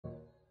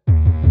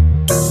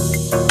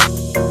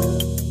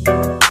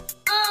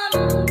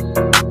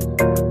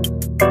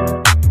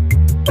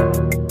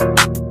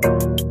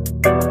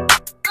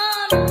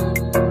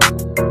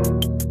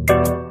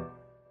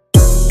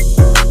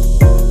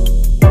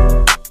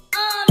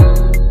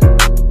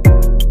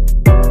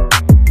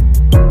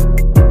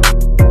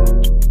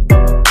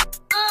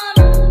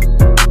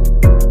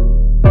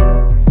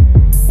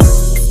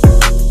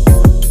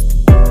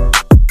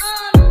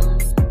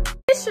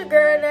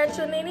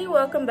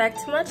Welcome back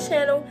to my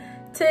channel.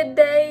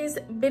 Today's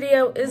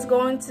video is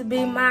going to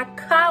be my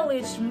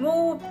college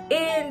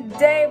move-in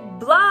day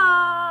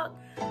vlog.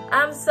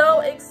 I'm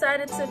so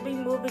excited to be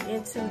moving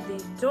into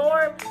the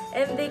dorm,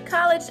 and the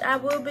college I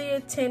will be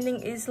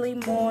attending is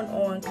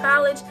LeMoyne-Owen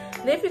College.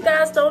 And if you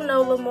guys don't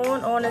know,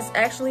 LeMoyne-Owen is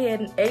actually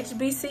an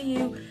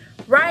HBCU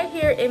right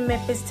here in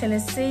Memphis,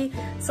 Tennessee.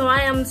 So I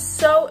am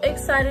so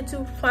excited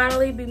to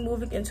finally be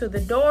moving into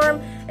the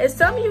dorm. And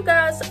some of you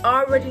guys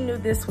already knew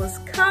this was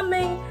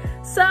coming.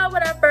 So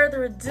without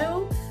further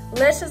ado,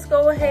 let's just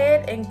go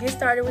ahead and get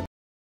started with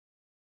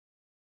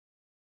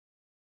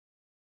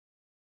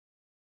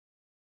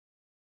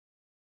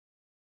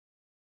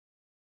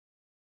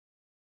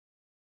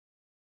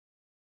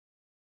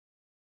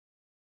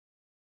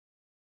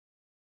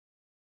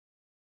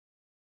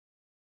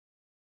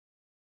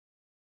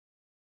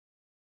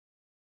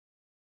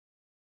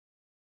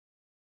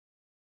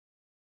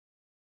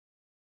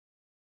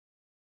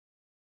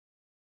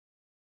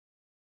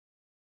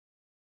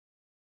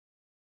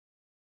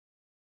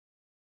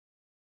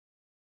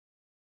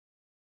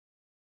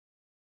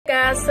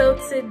guys. So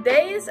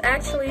today is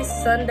actually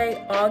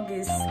Sunday,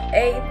 August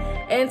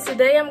 8th, and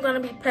today I'm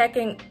going to be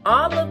packing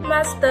all of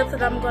my stuff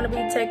that I'm going to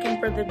be taking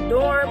for the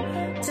dorm.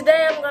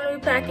 Today I'm going to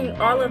be packing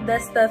all of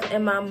that stuff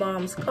in my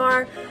mom's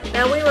car.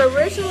 Now, we were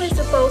originally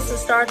supposed to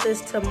start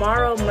this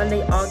tomorrow,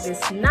 Monday,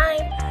 August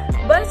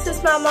 9th, but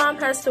since my mom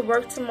has to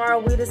work tomorrow,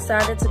 we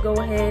decided to go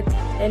ahead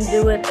and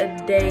do it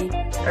a day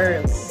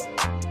early.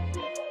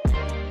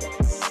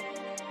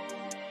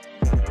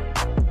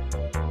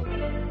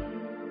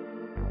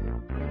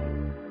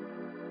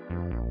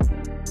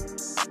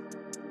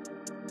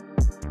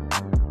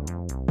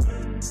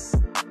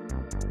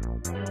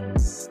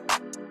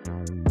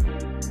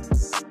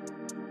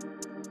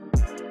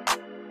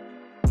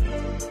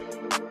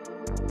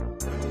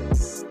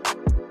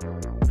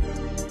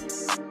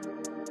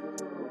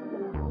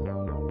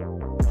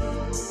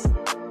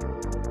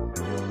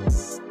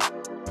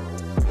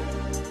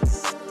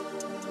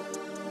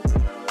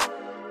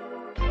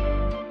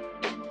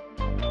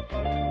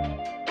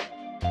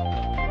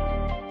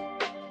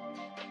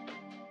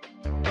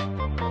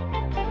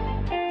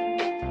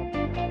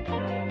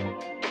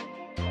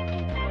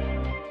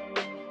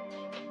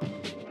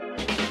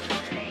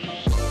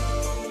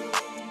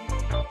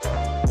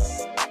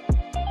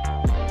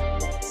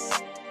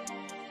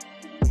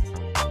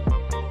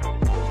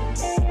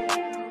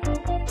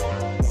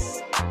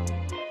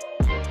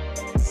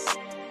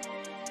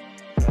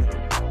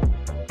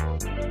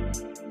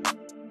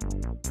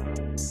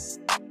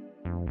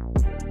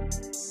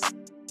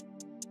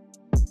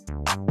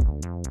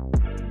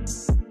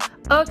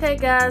 Okay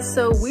guys,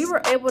 so we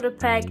were able to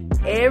pack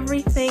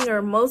everything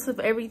or most of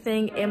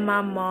everything in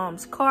my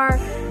mom's car.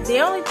 The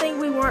only thing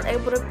we weren't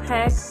able to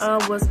pack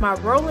was my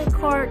rolling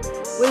cart,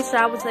 which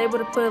I was able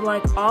to put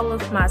like all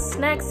of my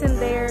snacks in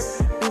there.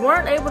 We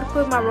weren't able to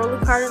put my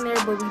rolling cart in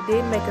there, but we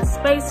did make a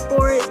space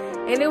for it.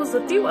 And there was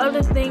a few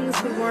other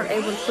things we weren't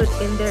able to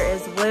put in there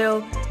as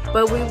well.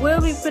 But we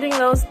will be putting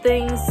those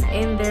things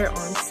in there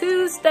on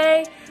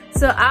Tuesday.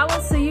 So I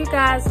will see you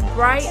guys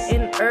bright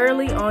and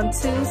early on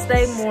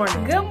Tuesday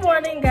morning. Good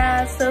morning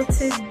guys. So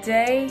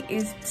today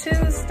is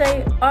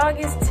Tuesday,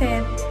 August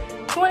 10th,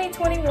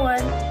 2021.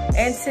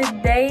 And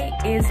today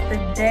is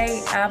the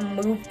day I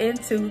move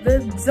into the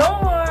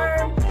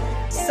dorm.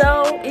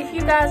 So if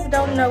you guys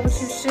don't know,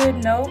 what you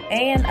should know,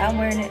 and I'm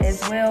wearing it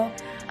as well,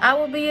 I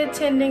will be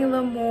attending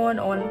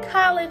LeMoyne-Owen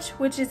College,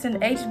 which is an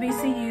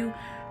HBCU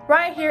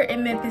right here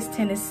in Memphis,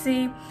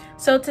 Tennessee.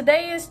 So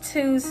today is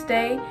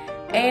Tuesday,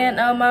 and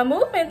my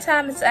movement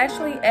time is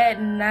actually at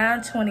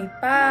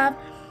 9:25.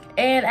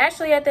 And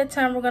actually at that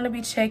time we're going to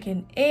be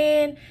checking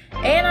in,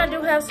 and I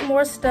do have some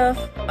more stuff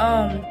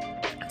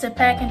to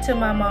pack into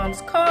my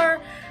mom's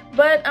car,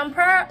 but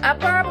I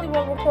probably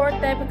won't record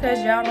that because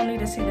y'all don't need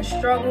to see the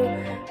struggle,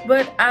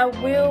 but I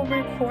will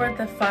record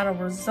the final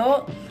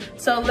result.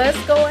 So let's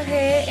go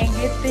ahead and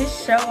get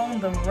this show on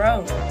the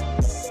road.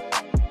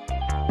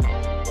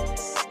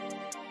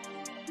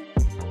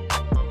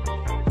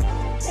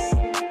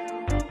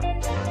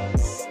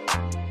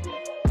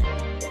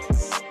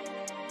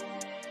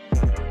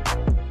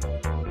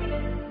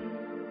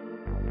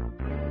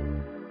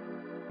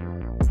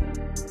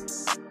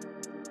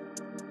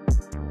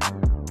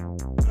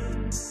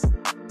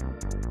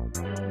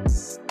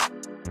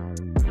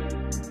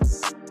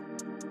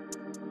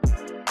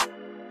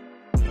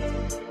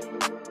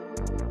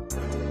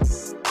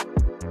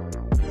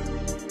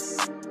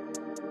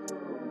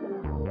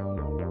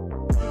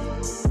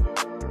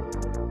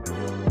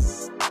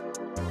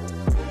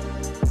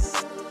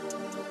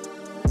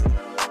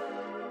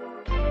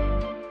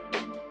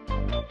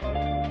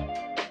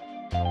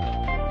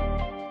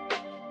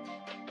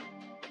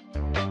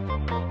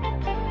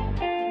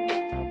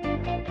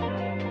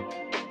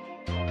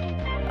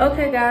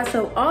 Okay guys,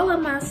 so all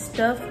of my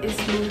stuff is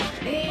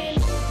moved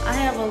in. I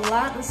have a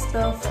lot of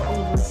stuff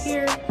over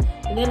here,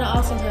 and then I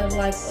also have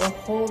like a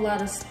whole lot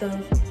of stuff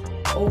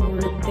over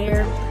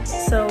there.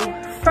 So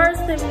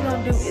first thing we're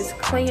gonna do is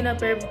clean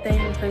up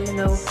everything because, you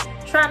know,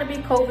 trying to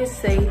be COVID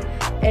safe.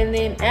 And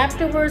then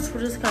afterwards, we're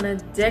just gonna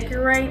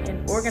decorate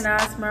and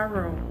organize my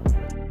room.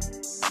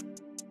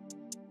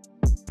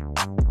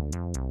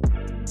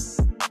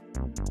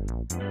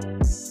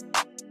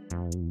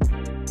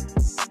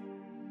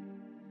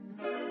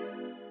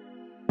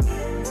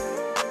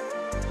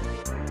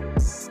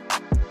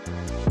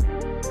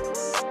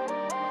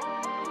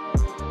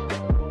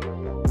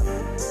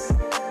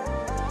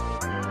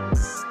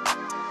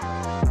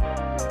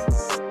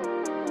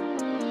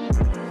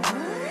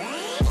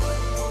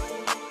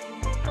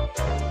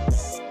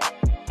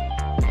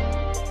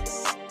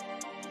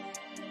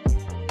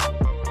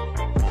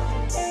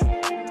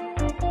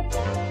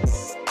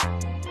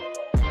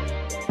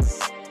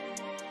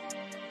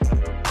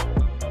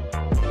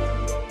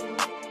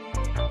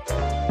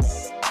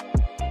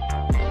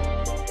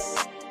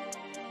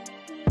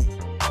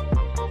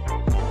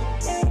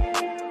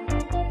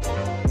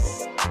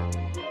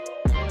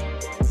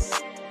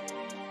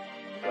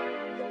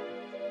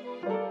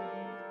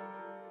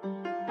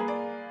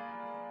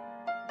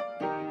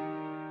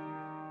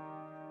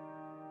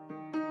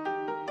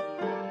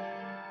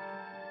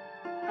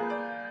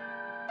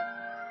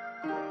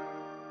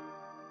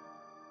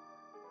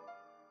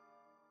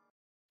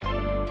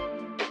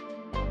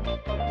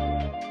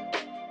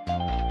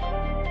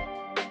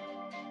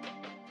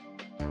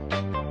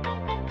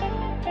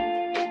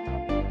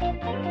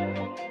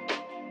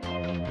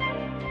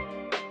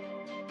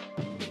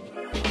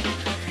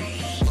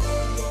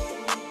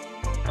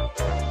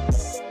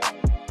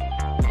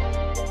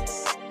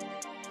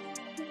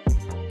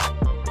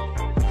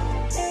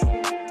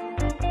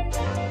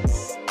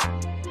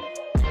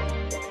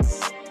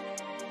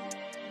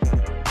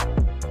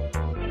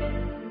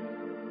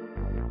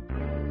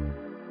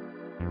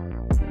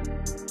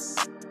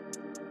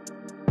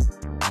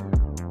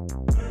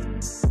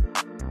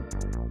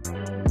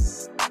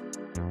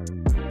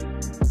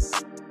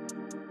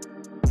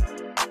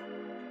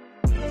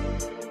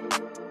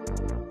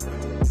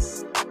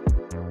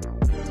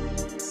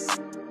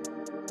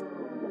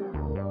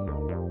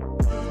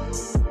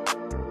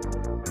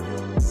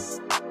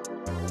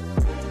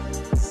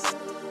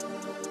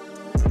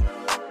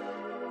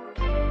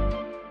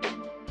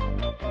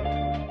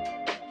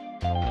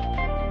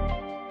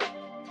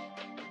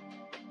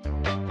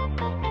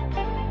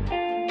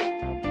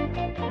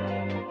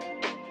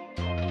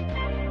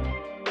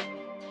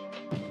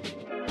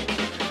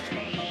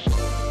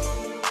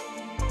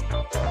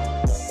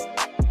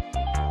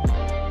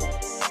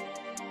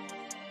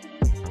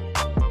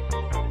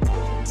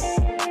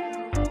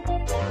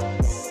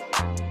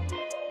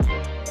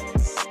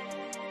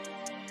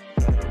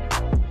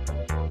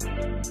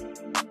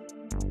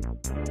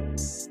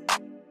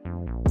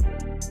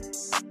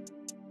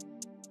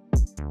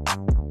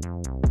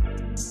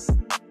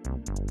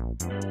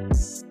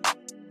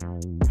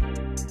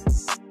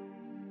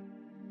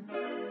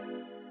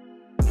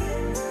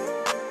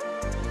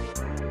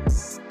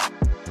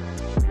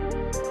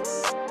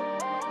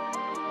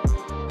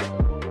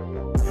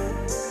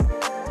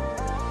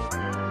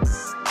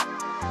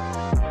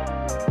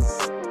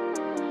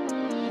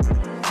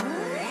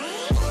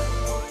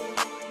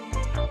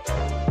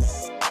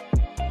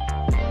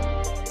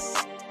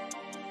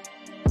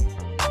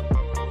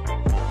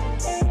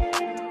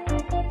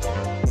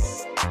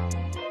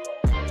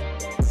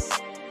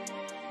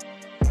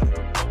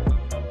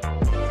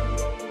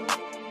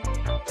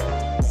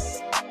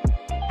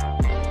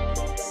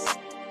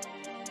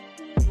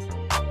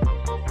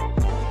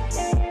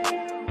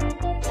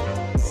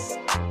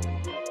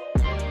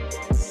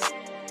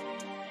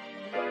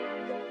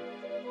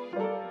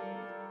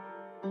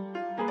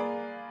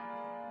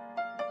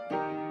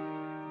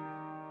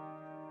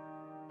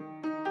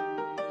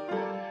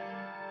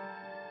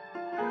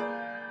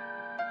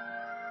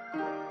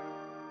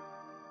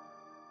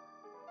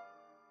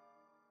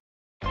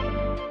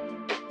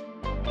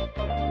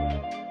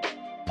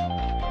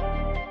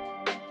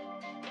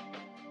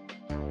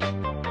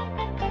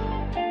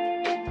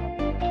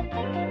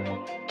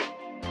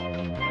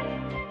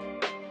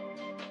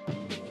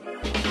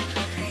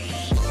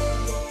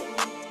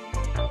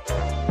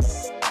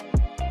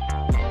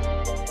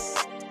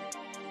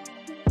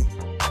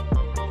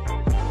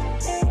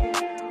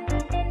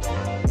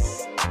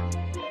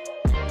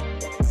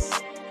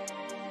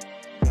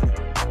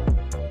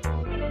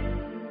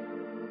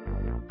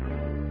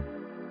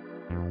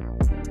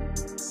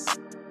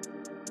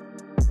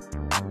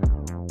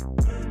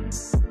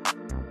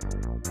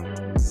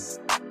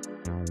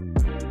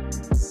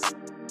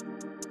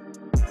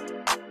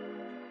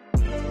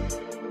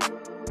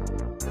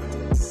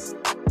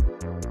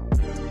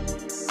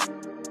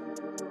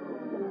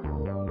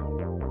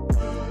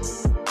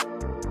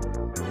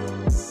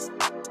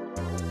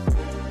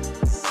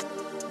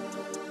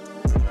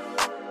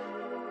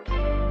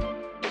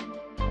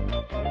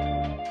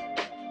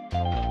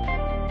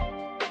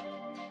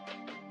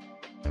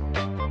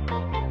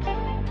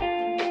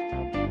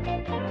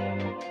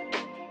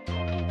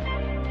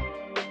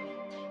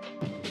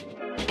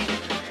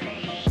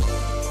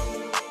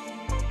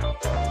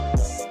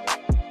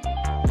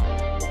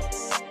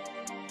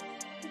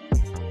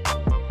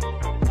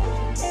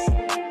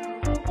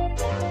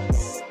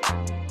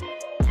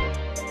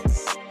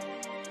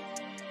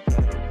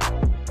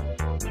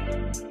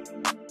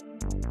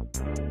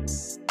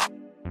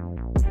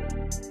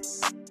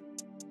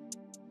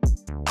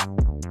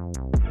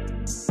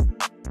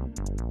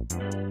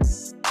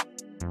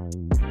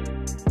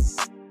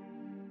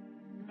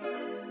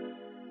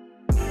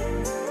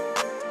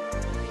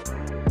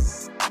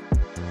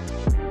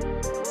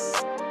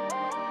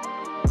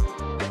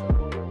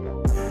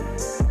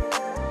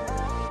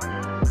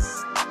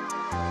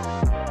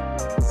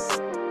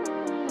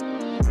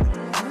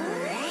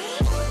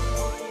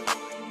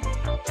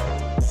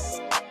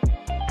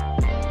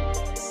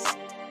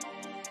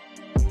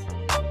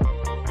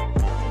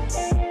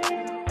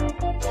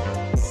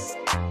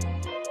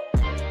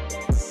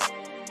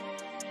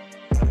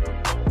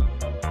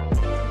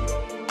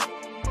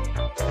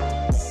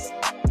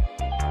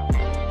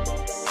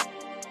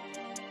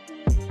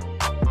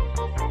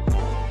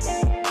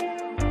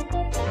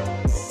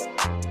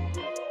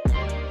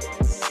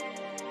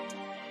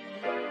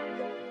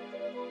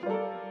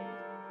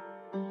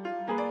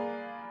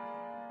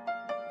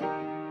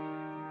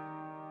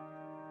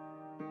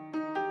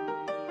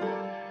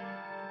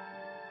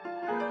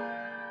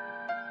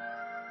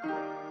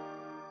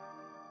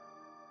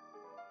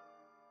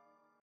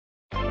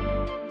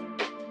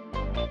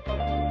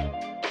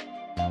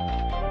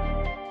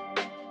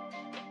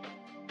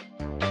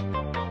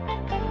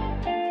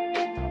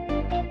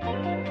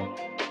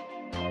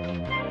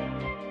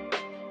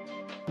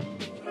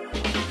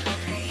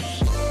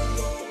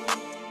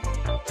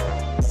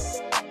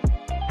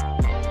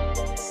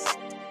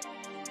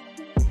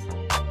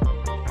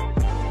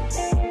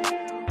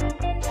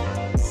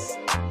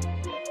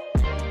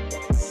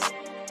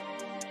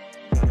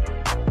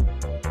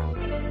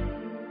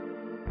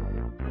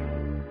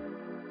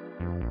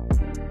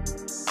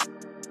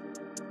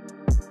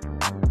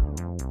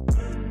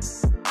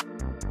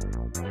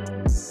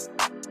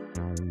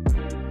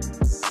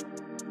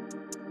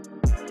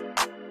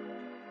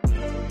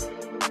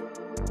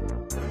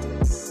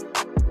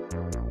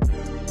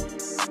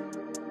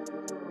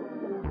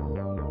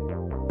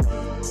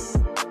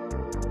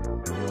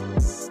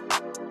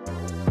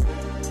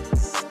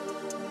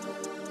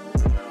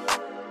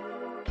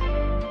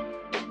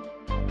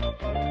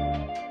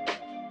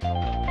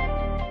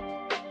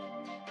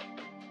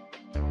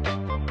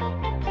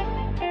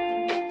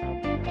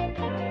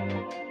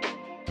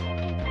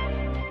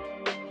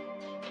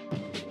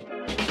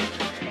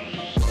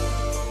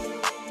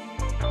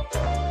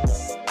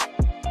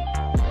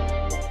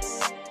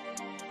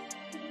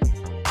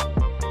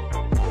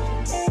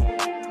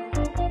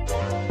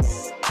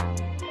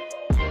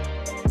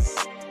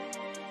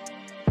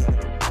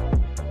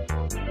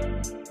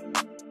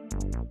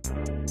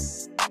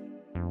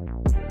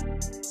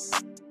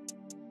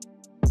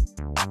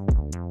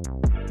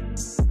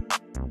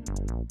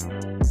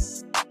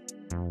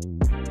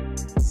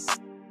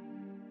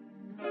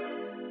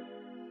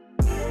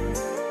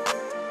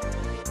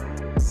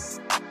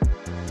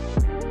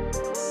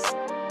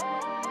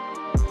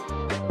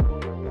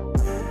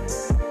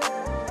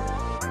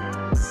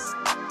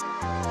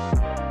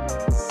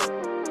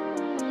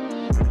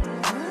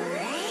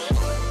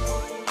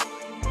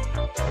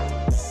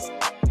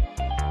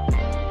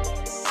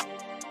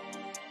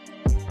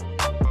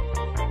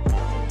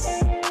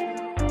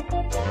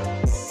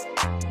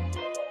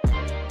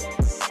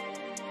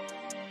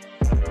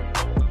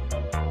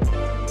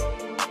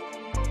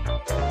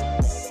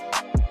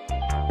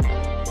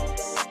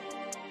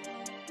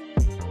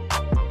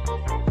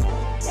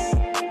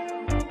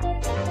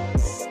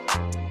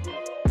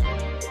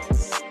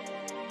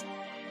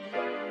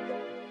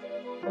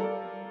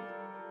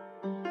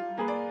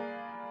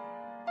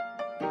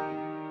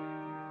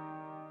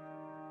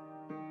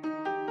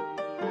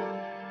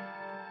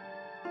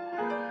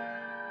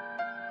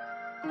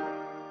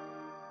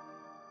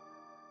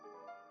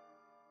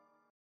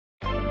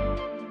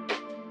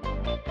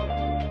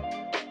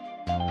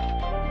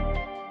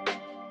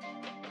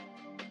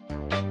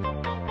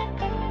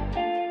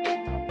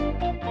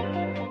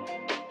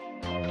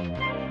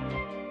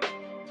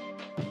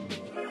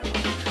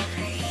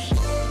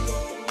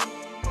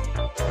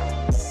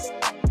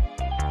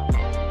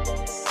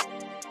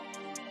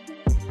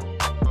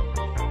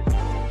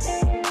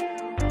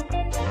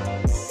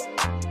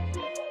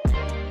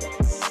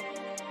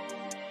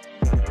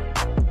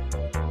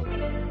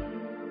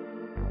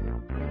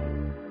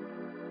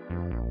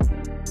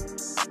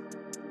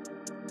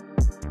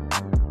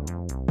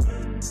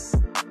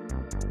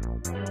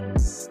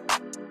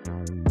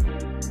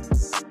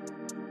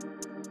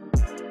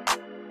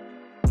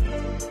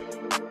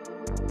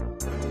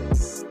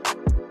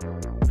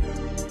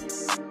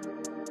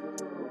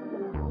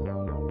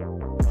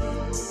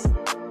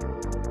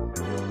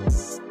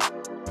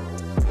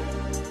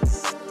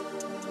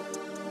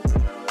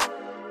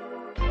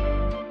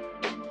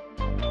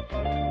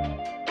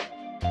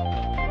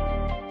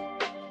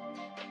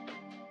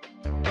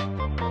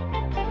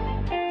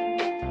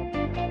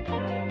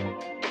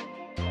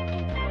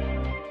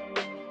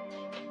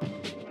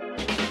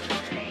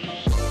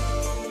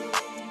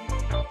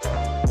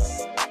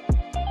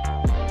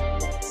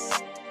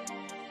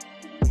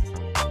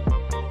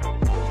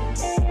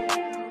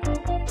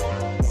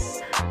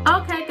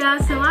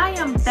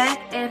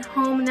 at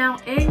home now.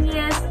 And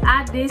yes,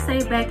 I did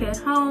say back at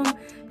home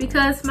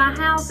because my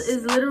house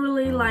is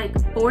literally like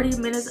 40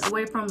 minutes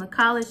away from the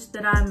college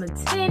that I'm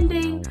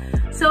attending.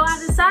 So I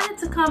decided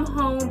to come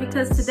home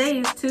because today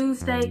is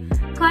Tuesday.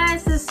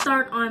 Classes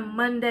start on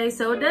Monday,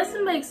 so it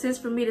doesn't make sense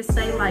for me to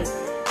say like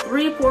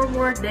 3-4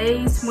 more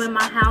days when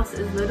my house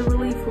is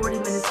literally 40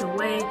 minutes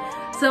away.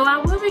 So I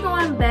will be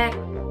going back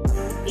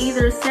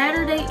either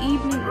Saturday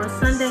evening or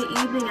Sunday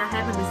evening. I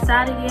haven't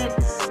decided yet,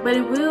 but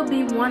it will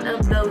be one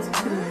of those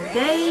 2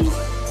 days.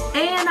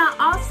 And I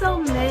also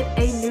met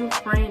a new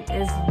friend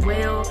as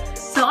well.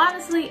 So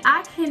honestly,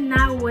 I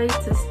cannot wait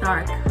to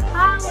start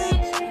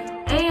college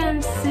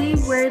and see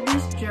where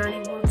this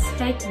journey will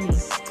take me.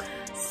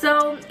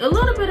 So a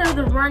little bit of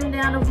the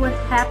rundown of what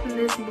happened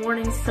this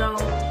morning. So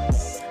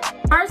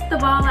first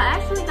of all, I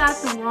actually got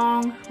the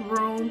wrong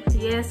room.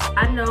 Yes,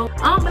 I know,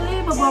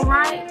 unbelievable,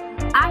 right?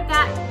 I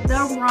got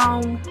the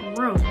wrong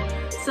room.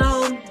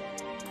 So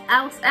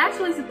I was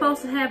actually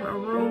supposed to have a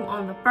room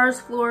on the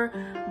first floor,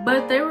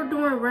 but they were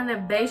doing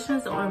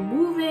renovations on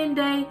move-in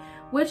day,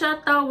 which I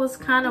thought was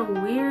kind of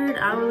weird.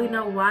 I don't really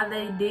know why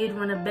they did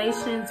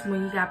renovations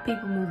when you got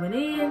people moving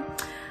in,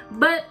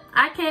 but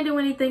I can't do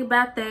anything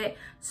about that.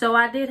 So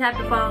I did have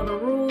to follow the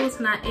rules,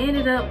 and I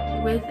ended up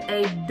with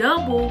a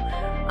double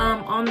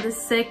on the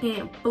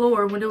second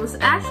floor when it was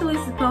actually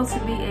supposed to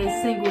be a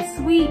single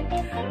suite.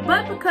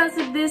 But because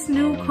of this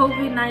new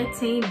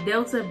COVID-19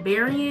 Delta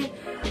variant,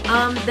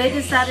 they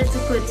decided to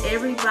put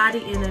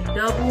everybody in a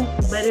double,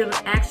 but it would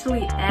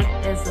actually act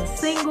as a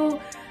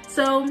single.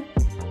 So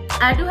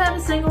I do have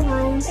a single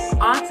room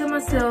all to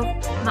myself,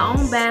 my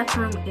own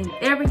bathroom and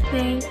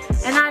everything.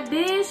 And I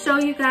did show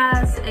you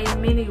guys a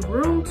mini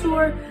room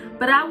tour,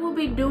 but I will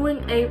be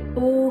doing a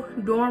full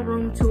dorm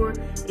room tour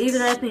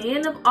either at the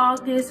end of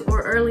August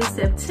or early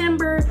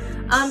September,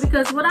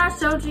 because what I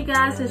showed you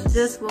guys is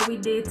just what we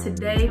did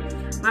today.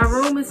 My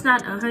room is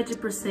not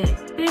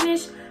 100%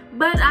 finished,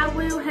 but I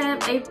will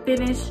have a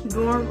finished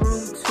dorm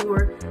room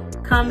tour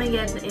coming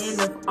at the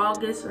end of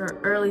August or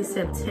early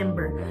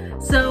September.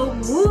 So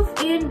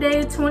move-in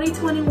day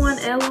 2021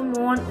 at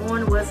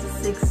LeMoyne-Owen was a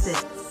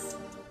success.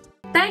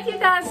 Thank you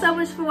guys so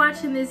much for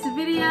watching this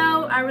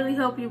video. I really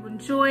hope you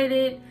enjoyed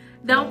it.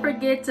 Don't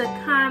forget to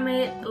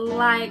comment,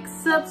 like,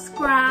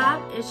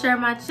 subscribe, and share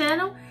my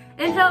channel,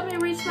 and help me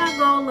reach my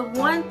goal of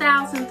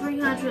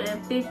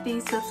 1,350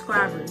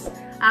 subscribers.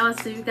 I will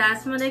see you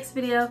guys in my next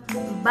video.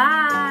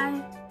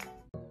 Bye!